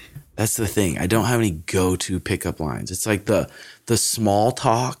 That's the thing. I don't have any go-to pickup lines. It's like the small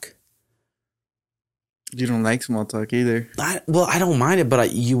talk. You don't like small talk either. I don't mind it,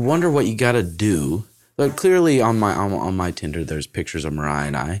 but you wonder what you got to do. But clearly on my Tinder, there's pictures of Mariah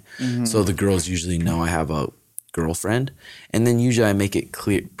and I. Mm-hmm. So the girls usually know I have a girlfriend. And then usually I make it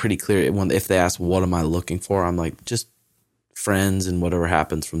pretty clear. If they ask, what am I looking for? I'm like, just friends and whatever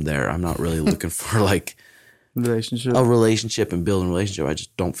happens from there. I'm not really looking for like a relationship and building a relationship. I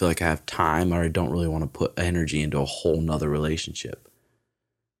just don't feel like I have time, or I don't really want to put energy into a whole nother relationship.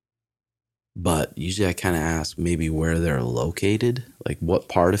 But usually I kind of ask maybe where they're located, like what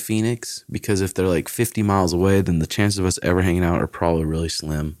part of Phoenix, because if they're like 50 miles away, then the chances of us ever hanging out are probably really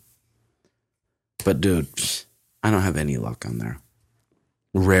slim. But dude, I don't have any luck on there.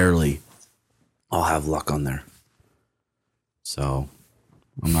 Rarely I'll have luck on there. So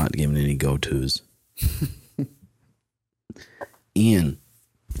I'm not giving any go-tos. Ian,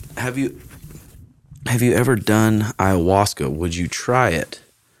 have you ever done ayahuasca? Would you try it?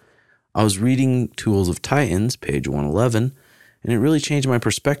 I was reading Tools of Titans, page 111, and it really changed my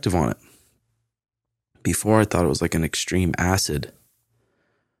perspective on it. Before I thought it was like an extreme acid,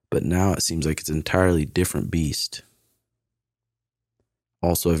 but now it seems like it's an entirely different beast.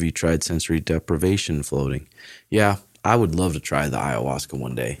 Also, have you tried sensory deprivation floating? Yeah, I would love to try the ayahuasca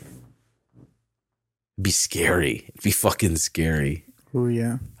one day. It'd be scary. It'd be fucking scary. Oh,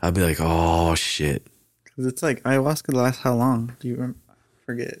 yeah. I'd be like, oh, shit. Because it's like, ayahuasca lasts how long? Do you remember?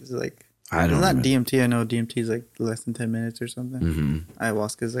 Forget. Is it like, I don't know. It's not DMT. I know DMT is like less than 10 minutes or something. Mm-hmm.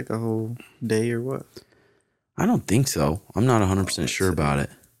 Ayahuasca is like a whole day or what? I don't think so. I'm not 100% sure about it.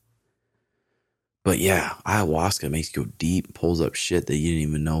 But yeah, ayahuasca makes you go deep, pulls up shit that you didn't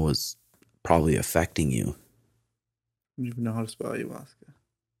even know was probably affecting you. I don't even know how to spell ayahuasca.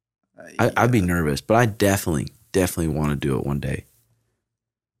 I'd be nervous, but I definitely want to do it one day.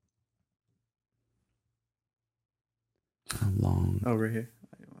 How long? Over here.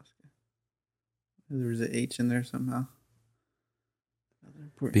 Ayahuasca. There's an H in there somehow.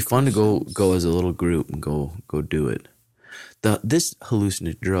 It'd be fun to go as a little group and go do it. This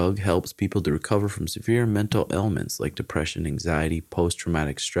hallucinogenic drug helps people to recover from severe mental ailments like depression, anxiety,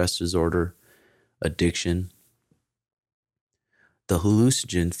 post-traumatic stress disorder, addiction. The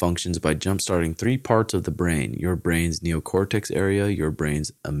hallucinogen functions by jumpstarting 3 parts of the brain: your brain's neocortex area, your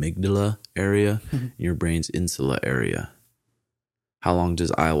brain's amygdala area, and your brain's insula area. How long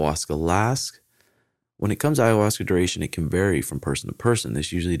does ayahuasca last? When it comes to ayahuasca duration, it can vary from person to person.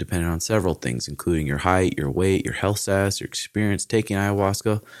 This usually depends on several things, including your height, your weight, your health status, your experience taking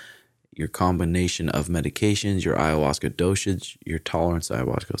ayahuasca, your combination of medications, your ayahuasca dosage, your tolerance to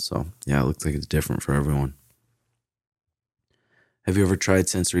ayahuasca. So, yeah, it looks like it's different for everyone. Have you ever tried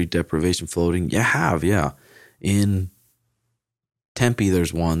sensory deprivation floating? Yeah, I have, yeah. In Tempe,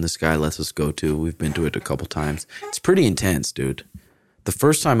 there's one this guy lets us go to. We've been to it a couple times. It's pretty intense, dude. The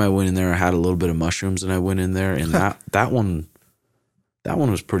first time I went in there, I had a little bit of mushrooms, and I went in there, and that That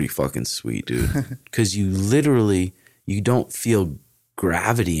one was pretty fucking sweet, dude. Because you don't feel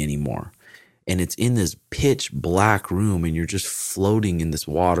gravity anymore. And it's in this pitch black room and you're just floating in this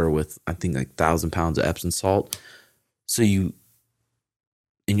water with, I think, like 1,000 pounds of Epsom salt. And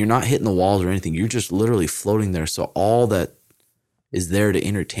you're not hitting the walls or anything. You're just literally floating there. So all that is there to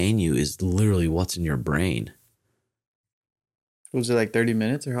entertain you is literally what's in your brain. Was it like 30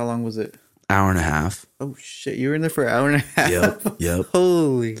 minutes or how long was it? Hour and a half. Oh shit, you were in there for an hour and a half? Yep.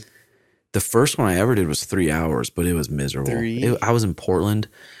 Holy. The first one I ever did was 3 hours, but it was miserable. I was in Portland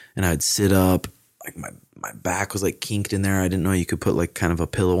and I'd sit up, like my back was like kinked in there. I didn't know you could put like kind of a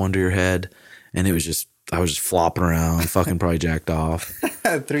pillow under your head. And I was just flopping around, fucking probably jacked off.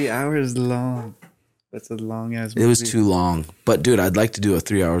 3 hours long. That's a long ass movie. It was too long. But dude, I'd like to do a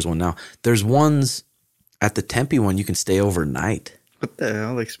 3 hours one now. There's ones at the Tempe one, you can stay overnight. What the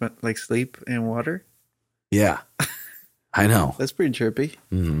hell? Like sleep in water? Yeah. I know. That's pretty trippy.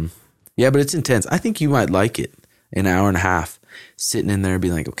 Mm-hmm. Yeah, but it's intense. I think you might like it. An hour and a half. Sitting in there and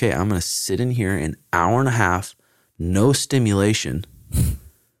being like, okay, I'm going to sit in here an hour and a half. No stimulation.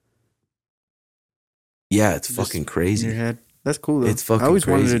 Yeah, it's just fucking crazy. In your head. That's cool though. It's fucking crazy. I always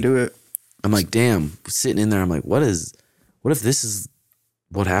wanted to do it. I'm like, damn, sitting in there, I'm like, what if this is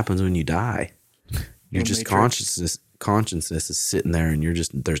what happens when you die? You're just consciousness is sitting there and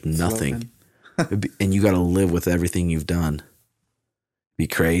there's nothing. And you got to live with everything you've done. It'd be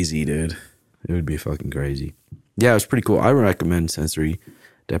crazy, dude. It would be fucking crazy. Yeah, it was pretty cool. I recommend sensory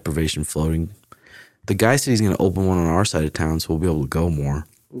deprivation floating. The guy said he's going to open one on our side of town, so we'll be able to go more.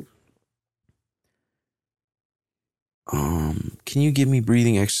 Can you give me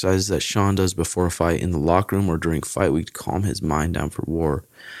breathing exercises that Sean does before a fight in the locker room or during fight week to calm his mind down for war?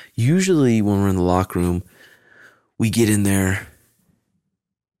 Usually when we're in the locker room, we get in there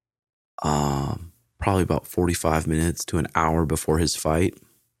probably about 45 minutes to an hour before his fight.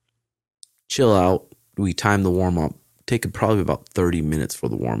 Chill out. We time the warm-up. Take probably about 30 minutes for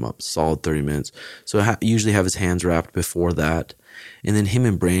the warm-up. Solid 30 minutes. So usually have his hands wrapped before that. And then him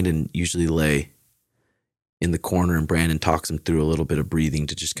and Brandon usually lay in the corner and Brandon talks him through a little bit of breathing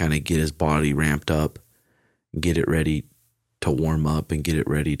to just kind of get his body ramped up and get it ready to warm up and get it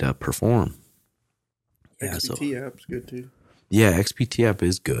ready to perform. Yeah, XPT app's good too. Yeah, XPT app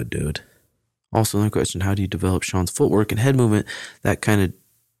is good, dude. Also, another question, how do you develop Sean's footwork and head movement?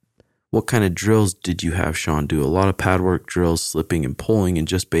 What kind of drills did you have Sean do? A lot of pad work, drills, slipping and pulling, and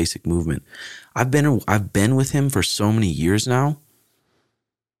just basic movement. I've been with him for so many years now.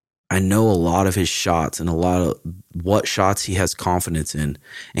 I know a lot of his shots and a lot of what shots he has confidence in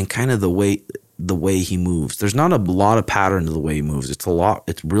and kind of the way he moves. There's not a lot of pattern to the way he moves.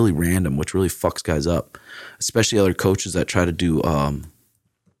 It's really random, which really fucks guys up, especially other coaches that try to do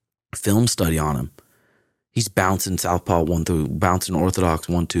film study on him. He's bouncing southpaw 1-2, bouncing orthodox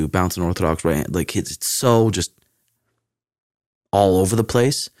 1-2, bouncing orthodox right. Like it's so just all over the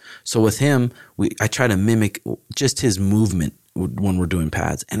place. So with him, I try to mimic just his movement when we're doing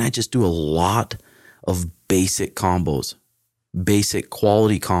pads. And I just do a lot of basic combos, basic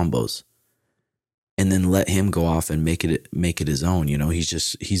quality combos, and then let him go off and make it his own. You know,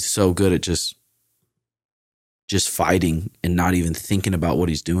 he's so good at just fighting and not even thinking about what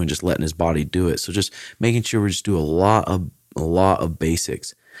he's doing, just letting his body do it. So just making sure we just do a lot of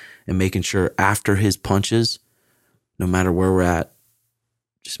basics and making sure after his punches, no matter where we're at,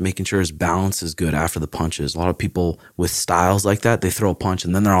 just making sure his balance is good after the punches. A lot of people with styles like that, they throw a punch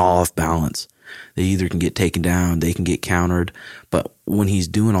and then they're all off balance. They either can get taken down, they can get countered. But when he's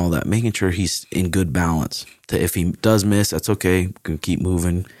doing all that, making sure he's in good balance. If he does miss, that's okay. We can keep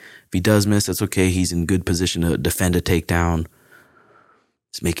moving. If he does miss, that's okay. He's in good position to defend a takedown.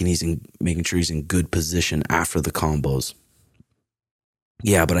 It's making sure he's in good position after the combos.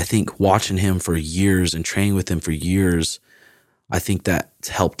 Yeah, but I think watching him for years and training with him for years, I think that's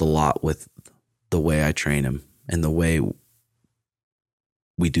helped a lot with the way I train him and the way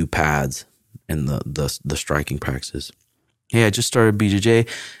we do pads and the striking practices. Hey, I just started BJJ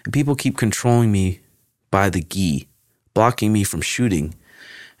and people keep controlling me by the gi, blocking me from shooting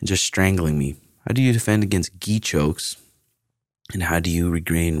and just strangling me. How do you defend against gi chokes? And how do you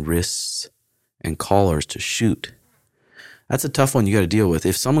regain wrists and collars to shoot? That's a tough one you got to deal with.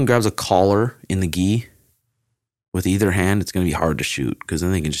 If someone grabs a collar in the gi with either hand, it's going to be hard to shoot because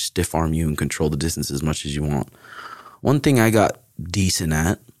then they can just stiff arm you and control the distance as much as you want. One thing I got decent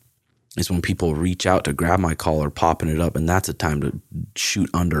at is when people reach out to grab my collar, popping it up, and that's a time to shoot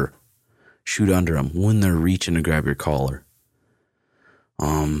under them when they're reaching to grab your collar.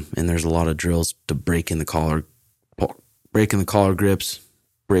 And there's a lot of drills to breaking the collar grips,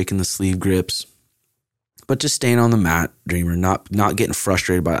 breaking the sleeve grips, But just staying on the mat, Dreamer, not getting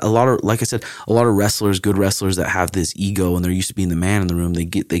frustrated by it. A lot of, like I said, a lot of wrestlers, good wrestlers that have this ego and they're used to being the man in the room, they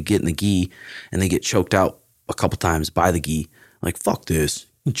get in the gi and they get choked out a couple times by the gi. Like, fuck this.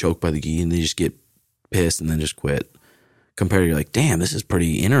 You choked by the gi, and they just get pissed and then just quit. Compared to, you're like, damn, this is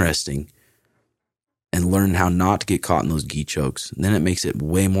pretty interesting. And learn how not to get caught in those gi chokes. And then it makes it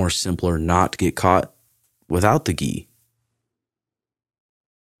way more simpler not to get caught without the gi.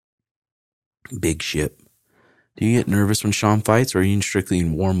 Big ship. Do you get nervous when Sean fights, or are you strictly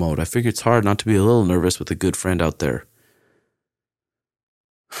in war mode? I figure it's hard not to be a little nervous with a good friend out there.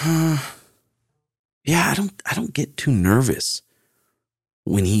 Yeah, I don't get too nervous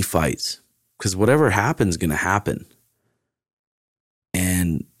when he fights, because whatever happens is going to happen.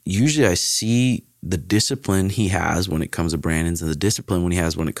 And usually I see the discipline he has when it comes to Brandon's and the discipline when he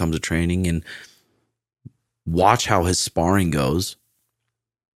has when it comes to training, and watch how his sparring goes.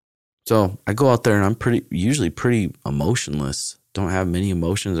 So I go out there and I'm usually pretty emotionless. Don't have many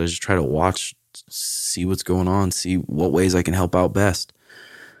emotions. I just try to watch, see what's going on, see what ways I can help out best.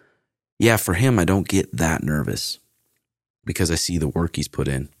 Yeah, for him, I don't get that nervous because I see the work he's put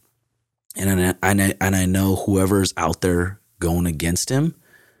in. And I know whoever's out there going against him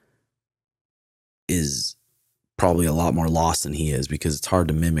is probably a lot more lost than he is, because it's hard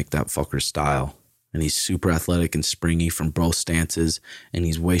to mimic that fucker's style. And he's super athletic and springy from both stances, and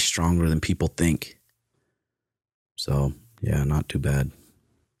he's way stronger than people think. So, yeah, not too bad.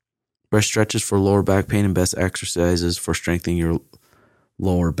 Best stretches for lower back pain and best exercises for strengthening your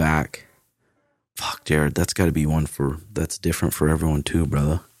lower back. Fuck, Jared, that's got to be that's different for everyone too,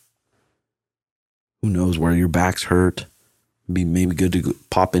 brother. Who knows where your back's hurt? It'd be maybe good to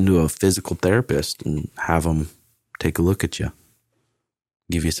pop into a physical therapist and have them take a look at you.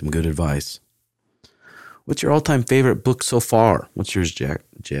 Give you some good advice. What's your all-time favorite book so far? What's yours,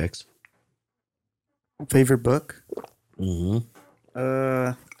 Jax? Favorite book? Mm-hmm.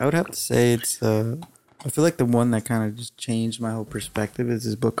 I would have to say it's I feel like the one that kind of just changed my whole perspective is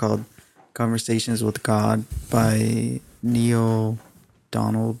this book called Conversations with God by Neil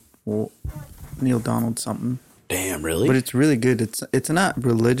Donald something. Damn, really? But it's really good. It's not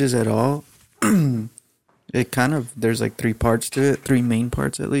religious at all. It kind of, there's like 3 parts to it, 3 main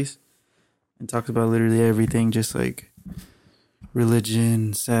parts at least. It talks about literally everything, just like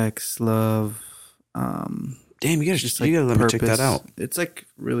religion, sex, love. Damn, you gotta just you gotta let purpose. me check that out. It's like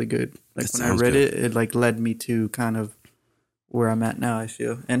really good. Like That when I read good. it like led me to kind of where I'm at now, I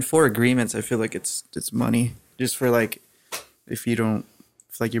feel. And 4 Agreements, I feel like it's money. Just for like, if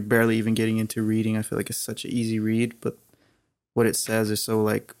like you're barely even getting into reading, I feel like it's such an easy read, but what it says is so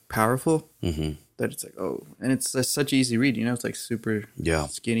like powerful. Mm-hmm. That it's like, oh, and it's such an easy read, it's like super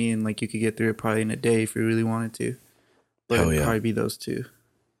skinny, and like you could get through it probably in a day if you really wanted to. But it'd probably be those 2.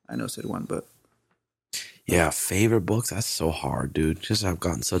 I know I said 1, but yeah, favorite books, that's so hard, dude. Just I've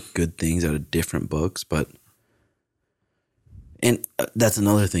gotten such good things out of different books, and that's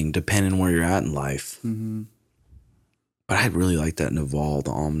another thing, depending where you're at in life. Mm-hmm. But I'd really like that Naval,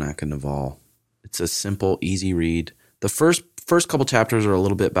 the Almanac of Naval. It's a simple, easy read. The first couple chapters are a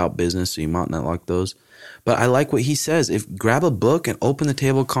little bit about business, so you might not like those. But I like what he says. Grab a book and open the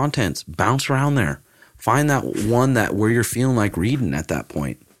table of contents. Bounce around there. Find that one where you're feeling like reading at that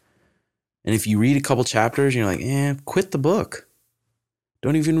point. And if you read a couple chapters and you're like, quit the book.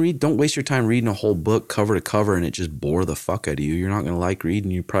 Don't even read. Don't waste your time reading a whole book cover to cover and it just bore the fuck out of you. You're not going to like reading.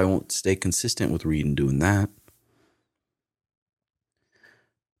 You probably won't stay consistent with reading doing that.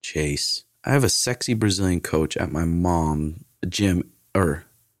 Chase. I have a sexy Brazilian coach at my gym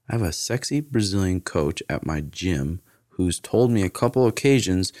who's told me a couple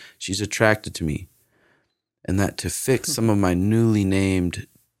occasions she's attracted to me, and that to fix some of my newly named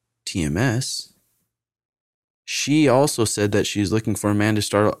TMS, she also said that she's looking for a man to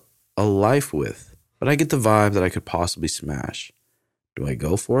start a life with, but I get the vibe that I could possibly smash. Do I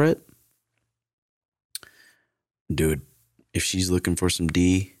go for it? Dude, if she's looking for some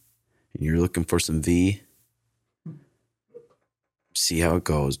D and you're looking for some V, see how it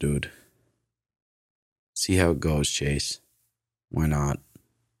goes, dude. See how it goes, Chase. Why not?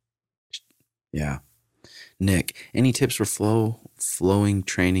 Yeah. Nick, any tips for flowing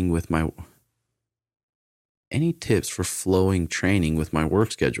training with my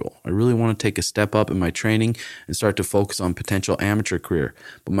work schedule? I really want to take a step up in my training and start to focus on potential amateur career,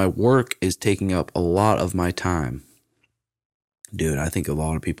 but my work is taking up a lot of my time. Dude, I think a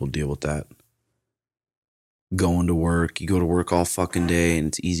lot of people deal with that. Going to work, you go to work all fucking day and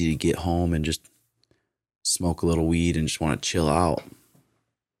it's easy to get home and just smoke a little weed and just want to chill out.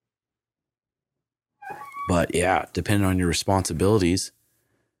 But yeah, depending on your responsibilities,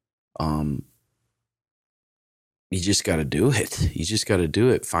 you just got to do it. You just got to do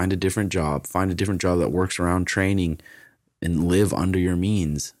it. Find a different job. Find a different job that works around training and live under your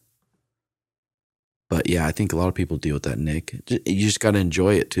means. But yeah, I think a lot of people deal with that, Nick. You just got to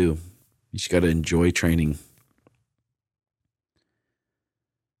enjoy it too. You just got to enjoy training.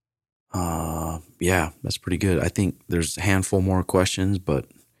 Yeah, that's pretty good. I think there's a handful more questions, but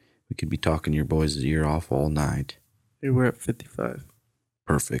we could be talking your boys' ear off all night. Hey, we're at 55.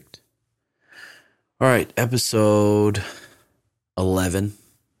 Perfect. All right, episode 11.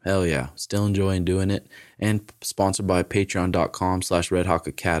 Hell yeah, still enjoying doing it. And sponsored by patreon.com/RedHawk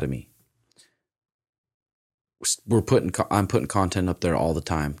Academy. I'm putting content up there all the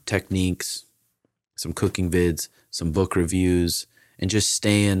time. Techniques, some cooking vids, some book reviews, and just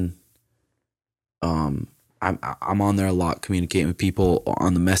staying. I'm on there a lot, communicating with people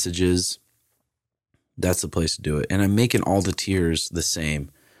on the messages. That's the place to do it. And I'm making all the tiers the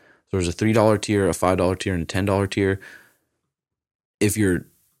same. So there's a $3 tier, a $5 tier, and a $10 tier. If you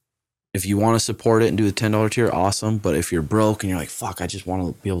want to support it and do the $10 tier, awesome. But if you're broke and you're like, fuck, I just want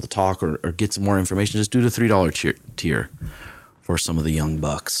to be able to talk or get some more information, just do the $3 tier for some of the young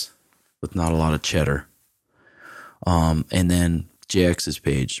bucks with not a lot of cheddar. And then JX's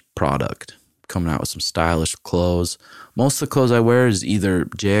page, product, coming out with some stylish clothes. Most of the clothes I wear is either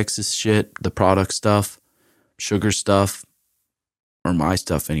JX's shit, the product stuff, sugar stuff, or my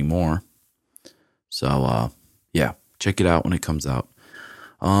stuff anymore. So, yeah, check it out when it comes out.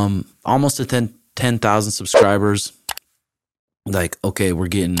 Almost at 10,000 subscribers. Like, okay, we're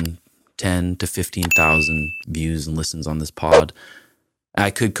getting 10 to 15,000 views and listens on this pod.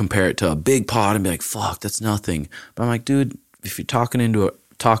 I could compare it to a big pod and be like, fuck, that's nothing. But I'm like, dude, if you're talking to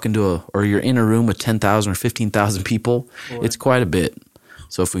or you're in a room with 10,000 or 15,000 people, it's quite a bit.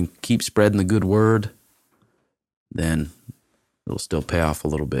 So if we keep spreading the good word, then it'll still pay off a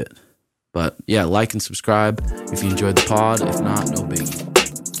little bit. But yeah, like and subscribe if you enjoyed the pod. If not, no biggie.